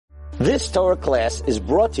This Torah class is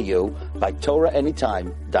brought to you by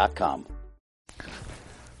TorahAnytime.com.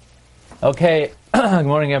 Okay, good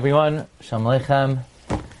morning everyone. Shalom Aleichem,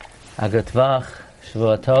 Agat Tvach,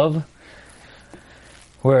 Shavua Tov.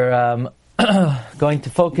 We're going to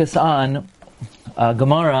focus on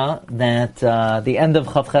Gemara that the end of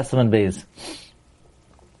Chav Chesed Beis.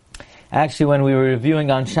 Actually, when we were reviewing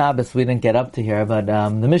on Shabbos, we didn't get up to here, but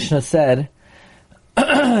the Mishnah said,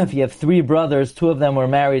 if you have three brothers, two of them were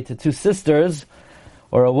married to two sisters,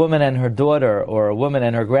 or a woman and her daughter, or a woman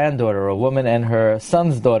and her granddaughter, or a woman and her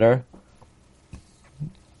son's daughter,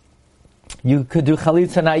 you could do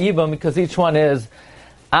chalitza na'ibam because each one is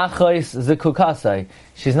achos zekukasai.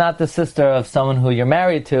 She's not the sister of someone who you're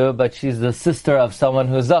married to, but she's the sister of someone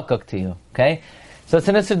who's zakuk to you. Okay? So it's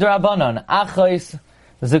an issur d'Rabbanan, achos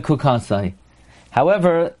zekukasai.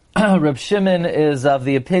 However, Reb Shimon is of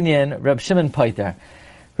the opinion, Reb Shimon Poiter.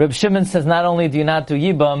 Reb Shimon says not only do you not do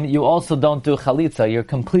Yibam, you also don't do Chalitza. You're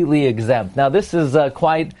completely exempt. Now this is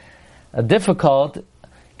quite difficult,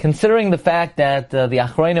 considering the fact that the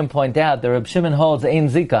Achronim point out that Reb Shimon holds Ein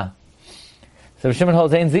Zika. So Reb Shimon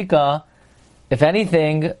holds Ein Zika, if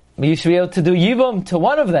anything, you should be able to do Yibam to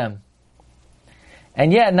one of them.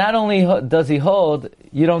 And yet, not only does he hold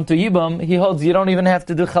you don't do Yibam, he holds you don't even have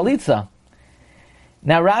to do Chalitza.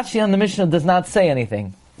 Now Rashi on the Mishnah does not say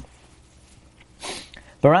anything.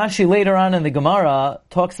 But Rashi later on in the Gemara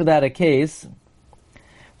talks about a case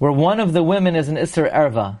where one of the women is an Isser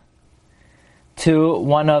Erva to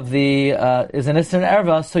one of the, is an Isser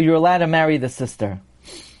Erva, so you're allowed to marry the sister.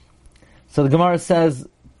 So the Gemara says,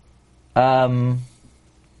 why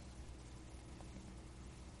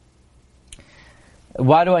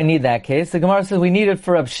do I need that case? The Gemara says we need it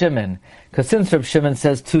for Reb Shimon. Because since Reb Shimon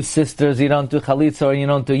says two sisters, you don't do Chalitza or you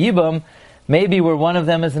don't do Yibam, maybe where one of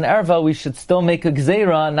them is an Erva, we should still make a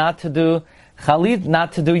Gzeira not to do Chalit,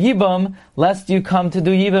 not to do Yibam, lest you come to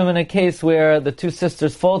do Yibam in a case where the two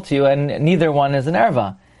sisters fall to you and neither one is an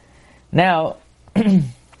Erva. Now,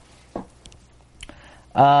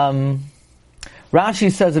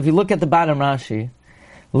 Rashi says, if you look at the bottom Rashi,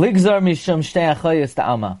 Ligzar mishum shtei achoyes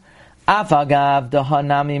ta'alma. Afagav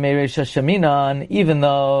dahanami meresha sheminan, even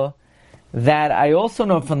though that I also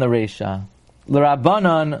know from the Resha,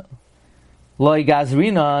 l'Rabbanan loy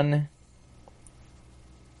gazrinan,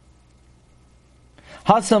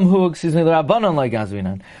 hasam hu, l'Rabbanan loy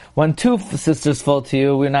gazrinan. When two sisters fall to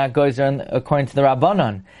you, we're not gozer according to the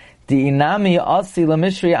Rabbanan. Di inami asi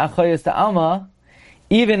l'mishri achoyes ta'alma,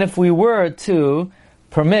 even if we were to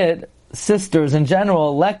permit sisters in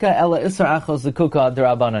general, leka ela isser achos zekuka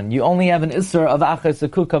d'Rabbanan. You only have an isser of achos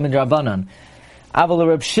zekuka d'Rabbanan. Aval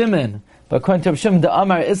Reb Shimon, but according to Reb Shimon, the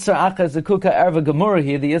Amar isser achos zekuka erva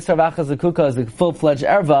gemurahi, the isser of achos zekuka is a full-fledged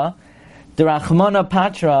erva. The Rachmana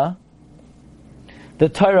patra, the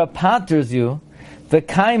Torah paters you, the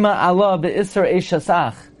kaima Allah be isser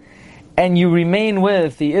eshasach, and you remain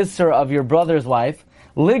with the isser of your brother's wife.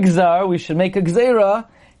 Ligzar, we should make a gzeira,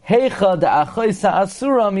 heicha da'achoisa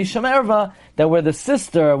asura misham erva, that where the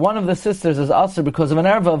sister, one of the sisters is asur because of an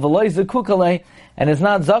erva, v'loy zekukale, and is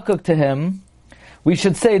not zakuk to him, we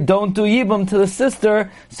should say, don't do yibam to the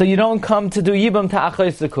sister, so you don't come to do yibam to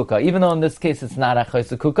achois zekuka. Even though in this case it's not achois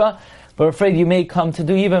zekuka, but we're afraid you may come to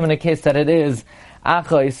do yibam in a case that it is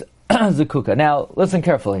achois zekuka. Now, listen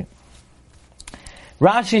carefully.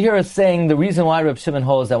 Rashi here is saying the reason why Reb Shimon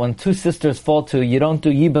holds that when two sisters fall to, you don't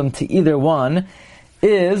do yibam to either one,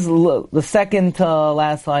 is the second to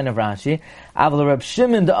last line of Rashi. Aval Reb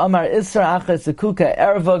Shimon de Amar Isra Achas Zekuka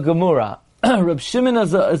Erva Gemura. Reb Shimon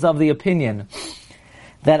is of the opinion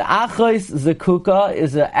that Achos Zekuka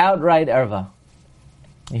is an outright Erva.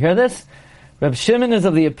 You hear this? Reb Shimon is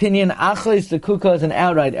of the opinion Achos Zekuka is an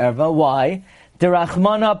outright Erva. Why? The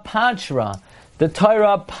Rachmana Patra. The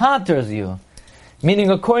Torah paters you. Meaning,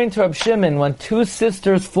 according to Reb Shimon, when two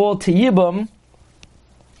sisters fall to Yibam,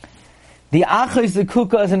 the Achos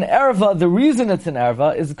Zekuka is an Erva. The reason it's an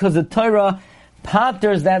Erva is because the Torah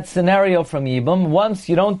paters that scenario from Yibam. Once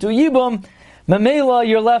you don't do Yibam, Mamela,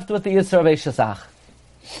 you're left with the Yisra of Eshasach.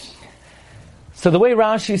 So the way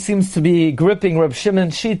Rashi seems to be gripping Reb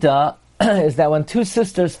Shimon's Shita is that when two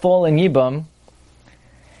sisters fall in Yibam,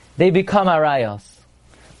 they become Arayos.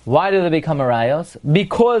 Why do they become Arayos?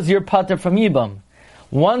 Because you're pater from Yibam.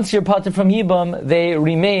 Once you're pater from Yibam, they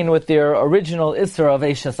remain with their original Isra of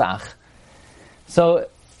Eshasach. So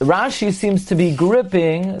Rashi seems to be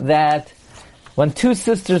gripping that when two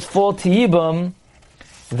sisters fall to Yibam,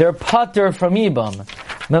 they're pater from Yibam.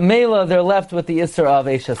 Mamela, they're left with the Isra of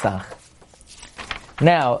Eshasach.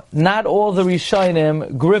 Now, not all the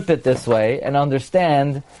Rishonim grip it this way and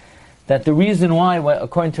understand that the reason why,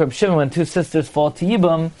 according to Reb Shimon, when two sisters fall to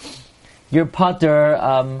Yibam, you're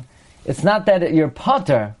pater. It's not that you're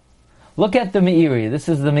pater. Look at the Meiri. This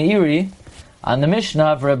is the Meiri on the Mishnah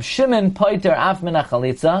of Reb Shimon pater af min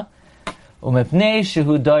achalitza umepnei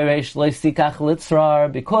shehu doiresh loisikach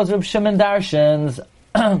litzrar, because Reb Shimon darshans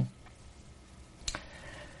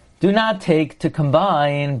do not take to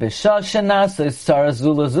combine b'shah shenasos tzaras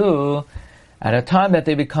zulazu, at a time that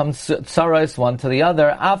they become tzaros one to the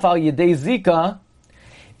other, afal yedei zika,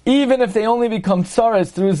 even if they only become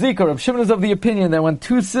tzaros through zika. Reb Shimon is of the opinion that when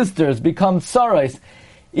two sisters become tzaros,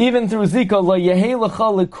 even through zika, lo yehei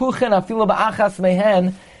lecha lekuchen afilu ba'achas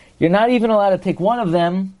mehen, you're not even allowed to take one of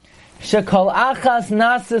them. Shekol achas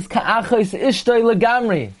nasis ka'achos ishtoi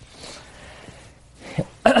legamri.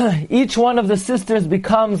 Each one of the sisters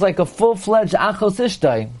becomes like a full-fledged achos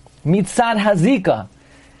ishtoi, mitzad hazika.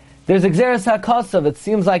 There's exeris hakasav. It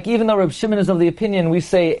seems like even though Reb Shimon is of the opinion, we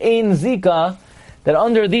say ein zika, that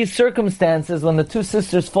under these circumstances, when the two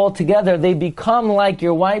sisters fall together, they become like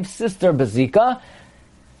your wife's sister bezika,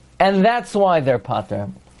 and that's why they're pater.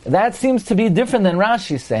 That seems to be different than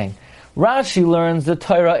Rashi's saying. Rashi learns the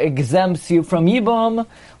Torah exempts you from yibum.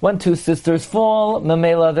 When two sisters fall,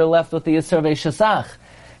 memela, they're left with the yisur ve'shasach.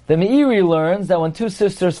 The Meiri learns that when two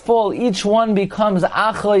sisters fall, each one becomes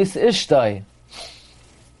achos ishtoi.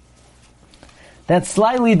 That's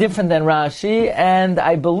slightly different than Rashi, and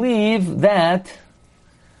I believe that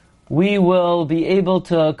we will be able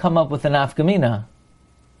to come up with an afkamina.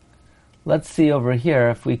 Let's see over here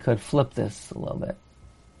if we could flip this a little bit.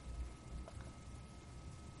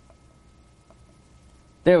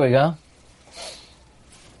 There we go.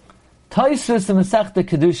 Tosfos in Masechta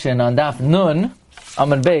Kedushin on Daf Nun,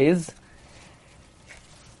 Amud Beis,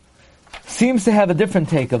 seems to have a different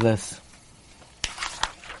take of this.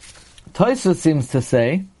 Tosfos seems to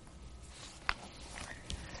say,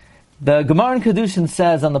 the Gemara in Kedushin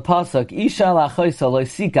says on the pasuk, Isha la'choisa lo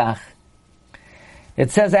sikach.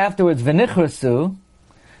 It says afterwards, v'nichrasu.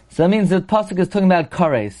 So that means the pasuk is talking about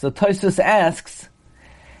kares. So Tosfos asks,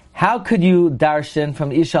 how could you darshan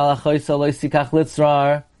from Isha la'choisa lo sikach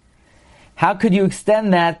litzrar? How could you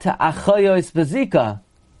extend that to achoyos bezika?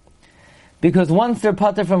 Because once they're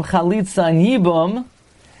pater from chalitza and yibum,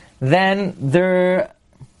 then they're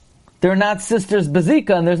not sisters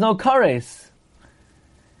bezika, and there's no kares.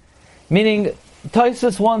 Meaning,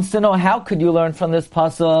 Tosfos wants to know, how could you learn from this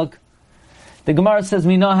pasuk? The Gemara says,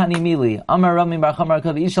 Minohani mili, Amar Rami Bar Chamar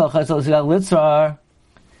Kav Ishal Chasal Zikach Litzrar,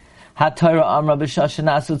 HaTorah Amra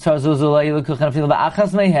B'Shashanasu Tzar Zuzulay L'Kuchen Afilu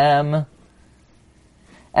Ba'achas Mehem.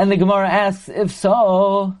 And the Gemara asks, if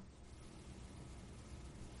so,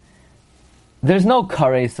 there's no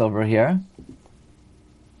kares over here.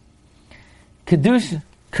 Kedush,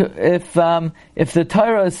 if the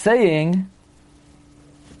Torah is saying,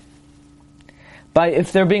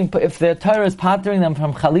 if the Torah is patering them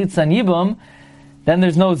from chalitza and yibum, then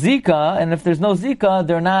there's no zika, and if there's no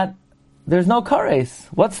zika, there's no kares.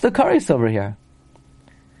 What's the kares over here?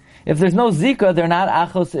 If there's no zika, they're not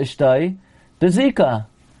achos ishtoi, the zika.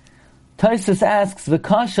 Tosfos asks,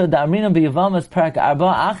 v'kasha da'amrina b'Yevamos parak arba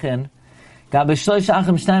achin, ga b'shloish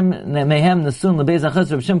achim shneim mehem nesun lebeiz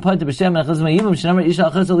achos Reb Shimon pointed b'shem achos me'yibum shnemer isha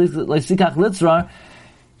achos le'sikach litzrar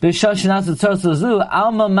b'shah shenasu tzar sozu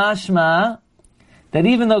alma mashma, that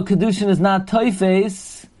even though Kedushin is not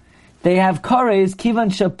toifes, they have kares, kivan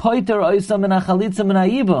shepoiter oisa min hachalitza min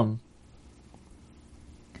ha'yibum.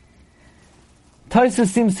 Tosfos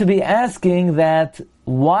seems to be asking that,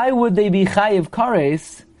 why would they be chayiv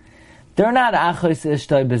kares? They're not achos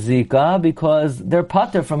ishtoi bezika, because they're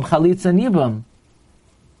pater from chalitza and yibum.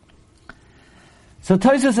 So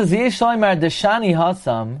Tosfos says, yesh loymar deshani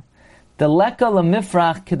hasam, the leka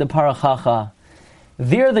lemifrach k'deparachacha.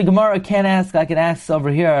 There the Gemara can't ask, I can ask over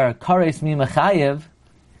here, kares mi mechayev.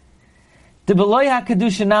 De beloy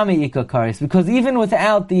ha-kedusha nami ika kares, because even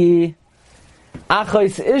without the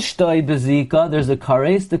achos ishtoi bezika, there's a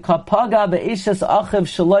kares, the kapaga be'ishas achiv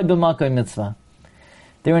shaloi b'makoy mitzvah.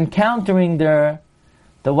 They're encountering the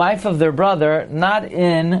wife of their brother, not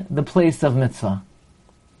in the place of mitzvah.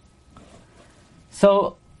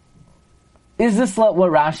 So, is this what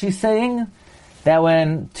Rashi's saying? That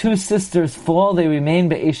when two sisters fall, they remain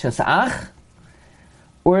be'ishas ach?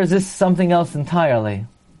 Or is this something else entirely?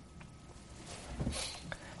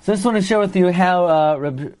 So I just want to share with you how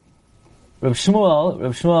Reb Shmuel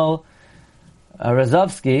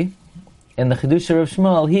Razovsky, in the Chidusha Reb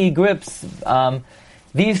Shmuel, he grips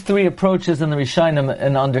these three approaches in the Rishonim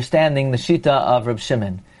in understanding the Shita of Reb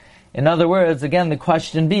Shimon. In other words, again, the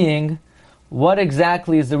question being, what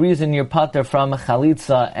exactly is the reason you're pater from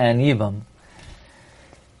chalitza and yibam?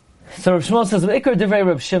 So Rav Shmuel says, "V'ikar divrei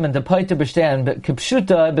Rav Shimon the paita b'shtein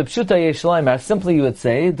b'pshuta yesh loimer." Simply, you would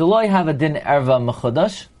say, "D'loi have a din erva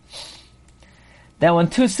mechudash." That when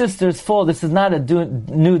two sisters fall, this is not a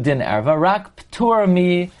new din erva. Rak p'tur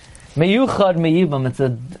meyuchad meyibam. It's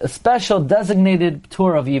a special designated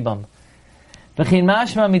p'tur of yibam. V'chin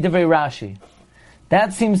mashma midivrei Rashi.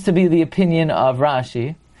 That seems to be the opinion of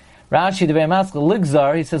Rashi. Rashi divrei Maskal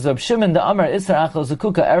Ligzar. He says, "Rav Shimon the Amar Isar Achal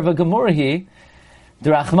Zukuka Erva Gemurhi."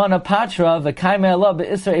 D'rachmana patra v'kaime Allah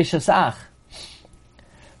be'isra eshasach.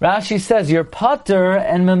 Rashi says, you're pater,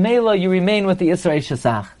 and memela, you remain with the isra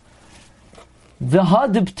eshasach.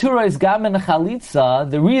 V'ha d'ptura is gamen chalitza.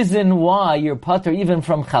 The reason why you're pater even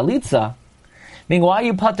from chalitza, meaning why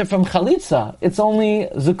you pater from chalitza? It's only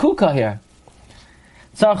zukuka here.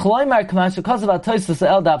 Tzarch loymar k'mash because of Tosus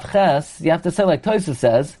el dav ches. You have to say like Tosus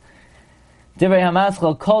says. Divrei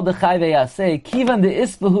Hamaschal kol dechai ve'yaseh kivan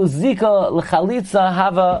de'isbahu zika l'chalitza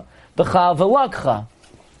hava b'chal v'lakcha.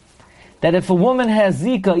 That if a woman has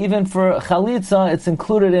zika, even for chalitza, it's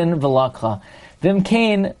included in v'lakcha. V'im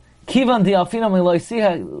kain kivan de'alfina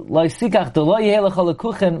mi'loisikach d'lo yeh l'chol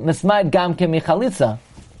l'kuchen mismaid gam ke mi'chalitza.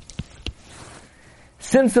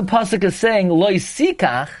 Since the pasuk is saying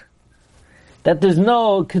loisikach, that there's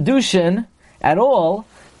no kedushin at all,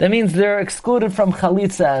 that means they're excluded from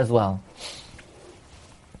chalitza as well.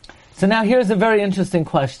 So now here's a very interesting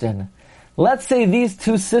question. Let's say these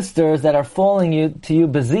two sisters that are falling to you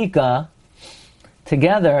bezika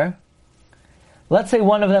together, let's say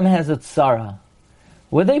one of them has a tzara.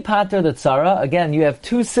 Would they pater the tzara? Again, you have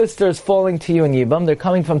two sisters falling to you in Yibam. They're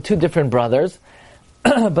coming from two different brothers,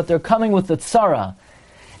 but they're coming with the tzara.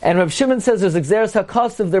 And Rav Shimon says there's exeres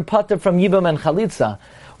hakosov, they're pater from Yibam and Chalitza.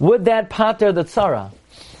 Would that pater the tzara?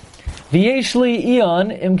 V'yeshli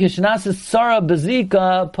Iyun im kishnasis tzara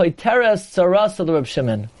bezika poiteres tzarasa the Rav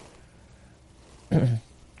Shimon.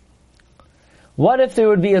 What if there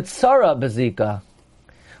would be a tzara bezika?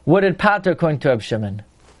 Would it pater according to Rav Shimon?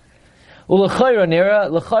 Ulechayra nira,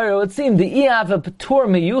 lechayra would seem the iav a patur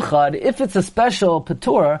miyuchad, if it's a special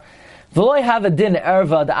patur, v'loy have a din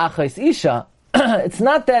erva the achais isha. It's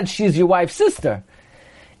not that she's your wife's sister.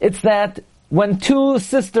 It's that when two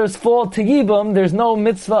sisters fall to Yibam, there's no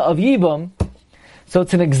mitzvah of Yibam, so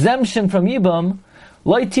it's an exemption from Yibam.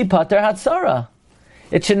 Loiti pater hatzara.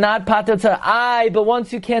 It should not pater tzara. But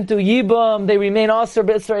once you can't do Yibam, they remain aser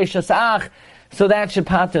be'isra eshasach, so that should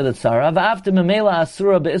pater the tzara. V'after memela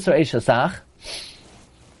asura be'isra eshasach.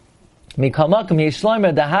 Mikal makom yesh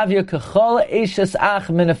loimer dahavya kechol eshasach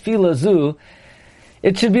minafila zu.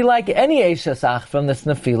 It should be like any eshasach from this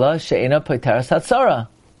nafila she'ena poiteres hatzara.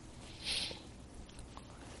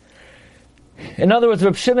 In other words,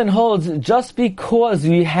 Reb Shimon holds, just because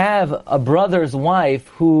you have a brother's wife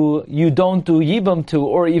who you don't do yibam to,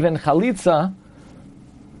 or even chalitza,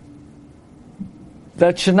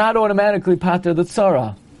 that should not automatically pater the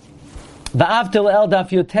tzara. Va'avtil el daf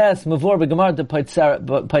yotes mavor b'gemar de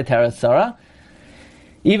poiteres tzara.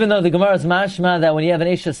 Even though the Gemara is mashma that when you have an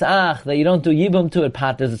eshes ach, that you don't do yibam to it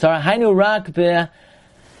paters the tzara. Hainu rak be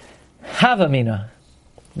havamina.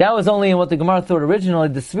 That was only in what the Gemara thought originally.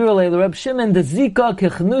 The Svirale, the Reb Shimon, the Zika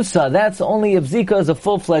Kechnusa. That's only if Zika is a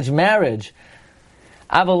full-fledged marriage.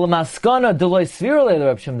 Aval Lamaskana, Deloy Svirale, the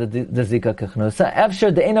Reb Shimon, the Zika Kechnusa.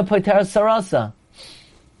 Efsher, the Eina Poiteres Sarasa.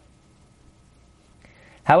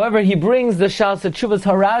 However, he brings the Shas Tshuvas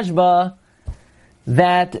Harashba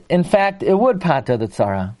that, in fact, it would pater the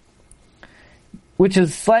tzara. Which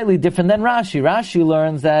is slightly different than Rashi. Rashi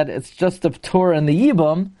learns that it's just a p'tur in the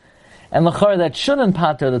Yibam, and l'chor that shouldn't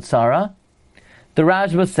pater the tzara. The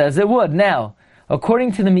Rashba says it would. Now,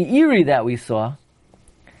 according to the Meiri that we saw,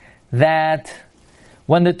 that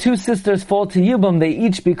when the two sisters fall to Yibam, they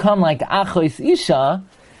each become like Achois Isha,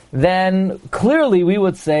 then clearly we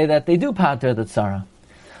would say that they do pater the tzara.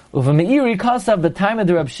 Uva Meiri kasav the time of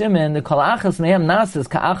the Reb Shimon, the kol achas mehem nasis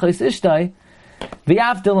ka'achois ishtai,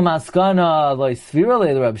 v'yavdil maskana loy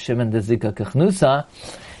svirale the Reb Shimon the zika kechnusa.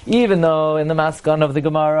 Even though in the Maskana of the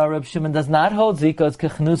Gemara, Reb Shimon does not hold Zika as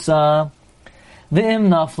Kechnusa. V'im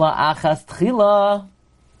nafla achas tchila.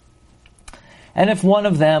 And if one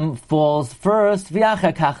of them falls first,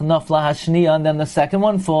 v'yachakach nafla hashniya, and then the second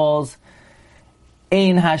one falls,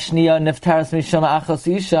 ein hashniya niftaras misham achas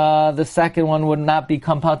isha, the second one would not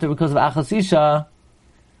become pater because of achas isha.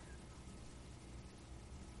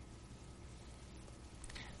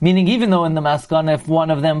 Meaning, even though in the Maskana, if one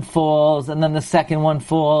of them falls and then the second one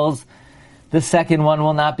falls, the second one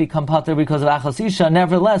will not become pater because of achas isha.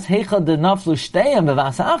 Nevertheless, heicha de naflu shteyem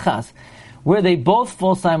bevasa achas, where they both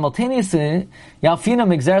fall simultaneously,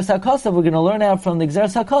 yalfinam exeres hakosav. We're going to learn out from the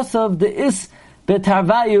exeres hakosav the is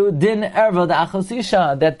B'tarvayu din erva the achos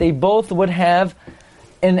isha, that they both would have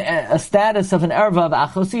a status of an erva of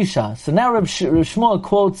achos isha. So now Reb Shmuel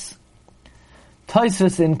quotes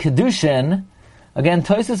Tosfos in Kedushin. Again,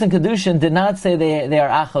 Tosfos in Kedushin did not say they are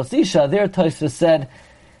achos isha. Their Tosfos said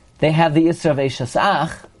they have the isra of eishas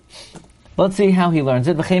ach. Let's see how he learns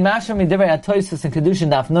it. V'cheimashem midivrei Tosfos in Kedushin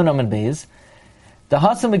daf nunam and beis. The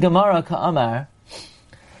Hasam Gemara ka'amar.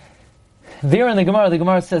 There in the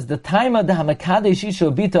Gemara says the taima da hamakadesh isha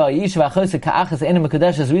ubita ish v'achos ka'achas enim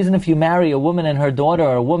mekadesh. The reason if you marry a woman and her daughter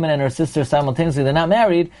or a woman and her sister simultaneously, they're not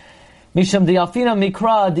married. Misham di'alfina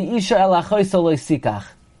mikra di'isha el achos lo sikach.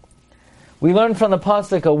 We learn from the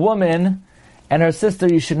pasuk a woman and her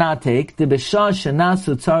sister you should not take. When they are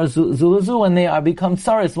become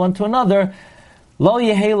tsaris one to another, and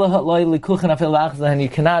you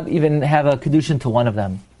cannot even have a kedushin to one of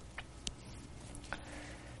them.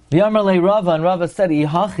 V'yamar Rava, and Rava said,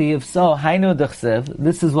 if so, hainu d'chsev.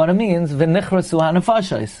 This is what it means. V'nichrasu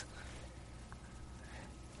hanafashos.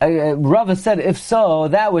 Rava said, if so,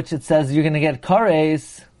 that which it says you're going to get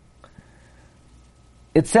kares.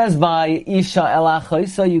 It says by Isha el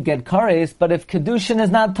achoisa you get kares, but if kedushin is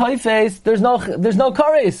not toifes, there's no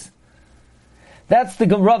kares. That's the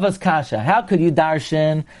Rava's kasha. How could you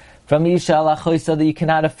darshan from Isha el achoisa that you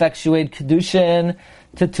cannot effectuate kedushin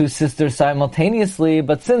to two sisters simultaneously?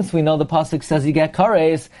 But since we know the pasuk says you get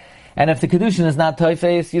kares, and if the kedushin is not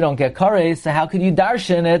toifes, you don't get kares. So how could you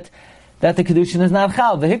darshan it that the kedushin is not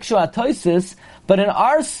chal? V'hikshu atoisis. But in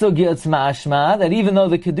our sugya it's mashma that even though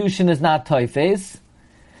the kedushin is not toifes,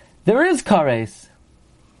 there is kares,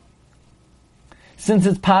 since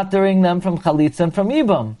it's pattering them from chalitza and from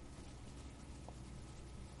ibam.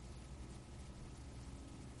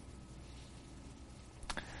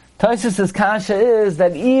 Tosfos' kasha is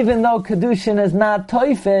that even though kedushin is not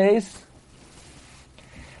toifes,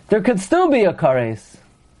 there could still be a kares,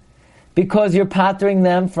 because you're pattering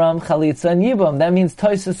them from chalitza and ibam. That means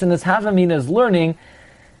Tosfos in his Havamina is learning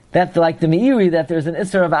that, like the Meiri, that there's an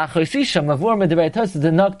Isser of Achos Isha, Mavur Medivrei Tosfos, the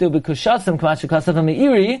Nokdu B'Kushasim, K'mashu Kasav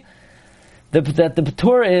Meiri, that the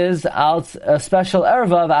Patur is out a special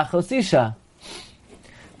erva of Achos Isha.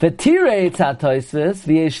 V'tirei tzat Tosfos,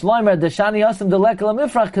 v'yesh loimer deshani yasim delekel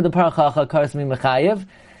amifrach k'deparchacha kares mi mechayev,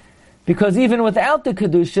 because even without the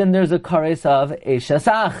Kedushin, there's a kares of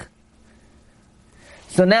Eishasach.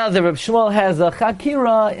 So now the Reb Shmuel has a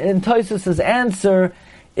chakira in Tosfos' answer.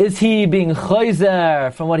 Is he being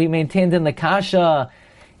choizer from what he maintained in the kasha?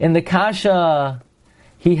 In the kasha,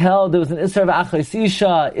 he held there was an isra of achos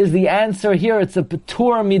isha. Is the answer here? It's a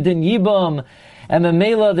patur midin yibum, and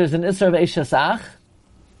memela there's an isra of eishasach.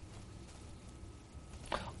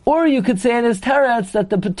 Or you could say in his teretz that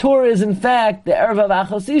the patur is in fact the erva of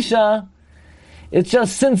achos isha. It's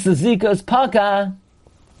just since the zika is paka,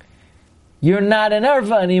 you're not an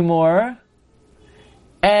erva anymore,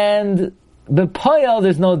 and B'poyel,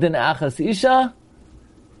 there's no din achas isha,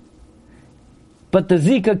 but the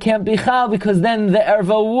zika can't be chal because then the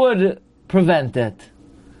erva would prevent it.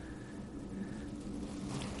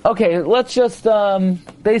 Okay, let's just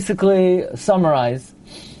basically summarize.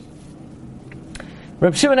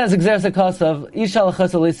 Reb Shimon has exeres a of isha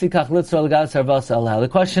l'chas l'sikach litzra l'gas harvas alha. The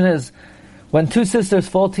question is, when two sisters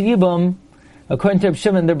fall to yibum, according to Reb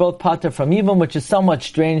Shimon, they're both pater from yibum, which is somewhat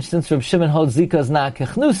strange since Reb Shimon holds zika is not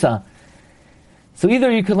kechnusa. So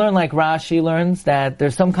either you can learn like Rashi learns, that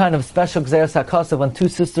there's some kind of special Gzeres HaKosav when two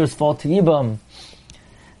sisters fall to Yibam.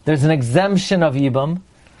 There's an exemption of Yibam.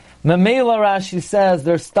 Memela Rashi says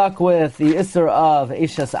they're stuck with the Isser of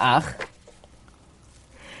Eishas Ach.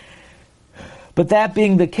 But that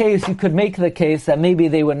being the case, you could make the case that maybe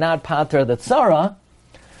they would not pater the Tzara,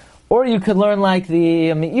 or you could learn like the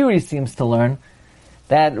Meiri seems to learn,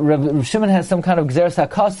 that Reb Shimon has some kind of Gzeres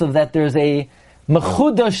HaKosav, that there's a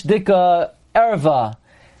Mechudosh Dika erva,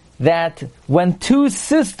 that when two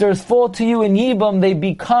sisters fall to you in Yibam, they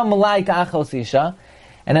become like Achos Isha,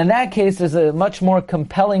 and in that case, there's a much more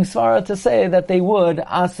compelling svara to say that they would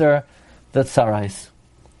aser the tsarais.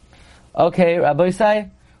 Okay, Rabbi Isai,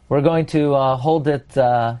 we're going to hold it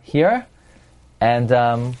here,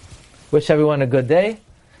 and wish everyone a good day.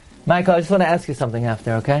 Michael, I just want to ask you something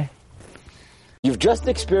after, okay? You've just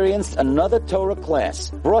experienced another Torah class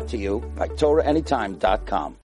brought to you by TorahAnytime.com.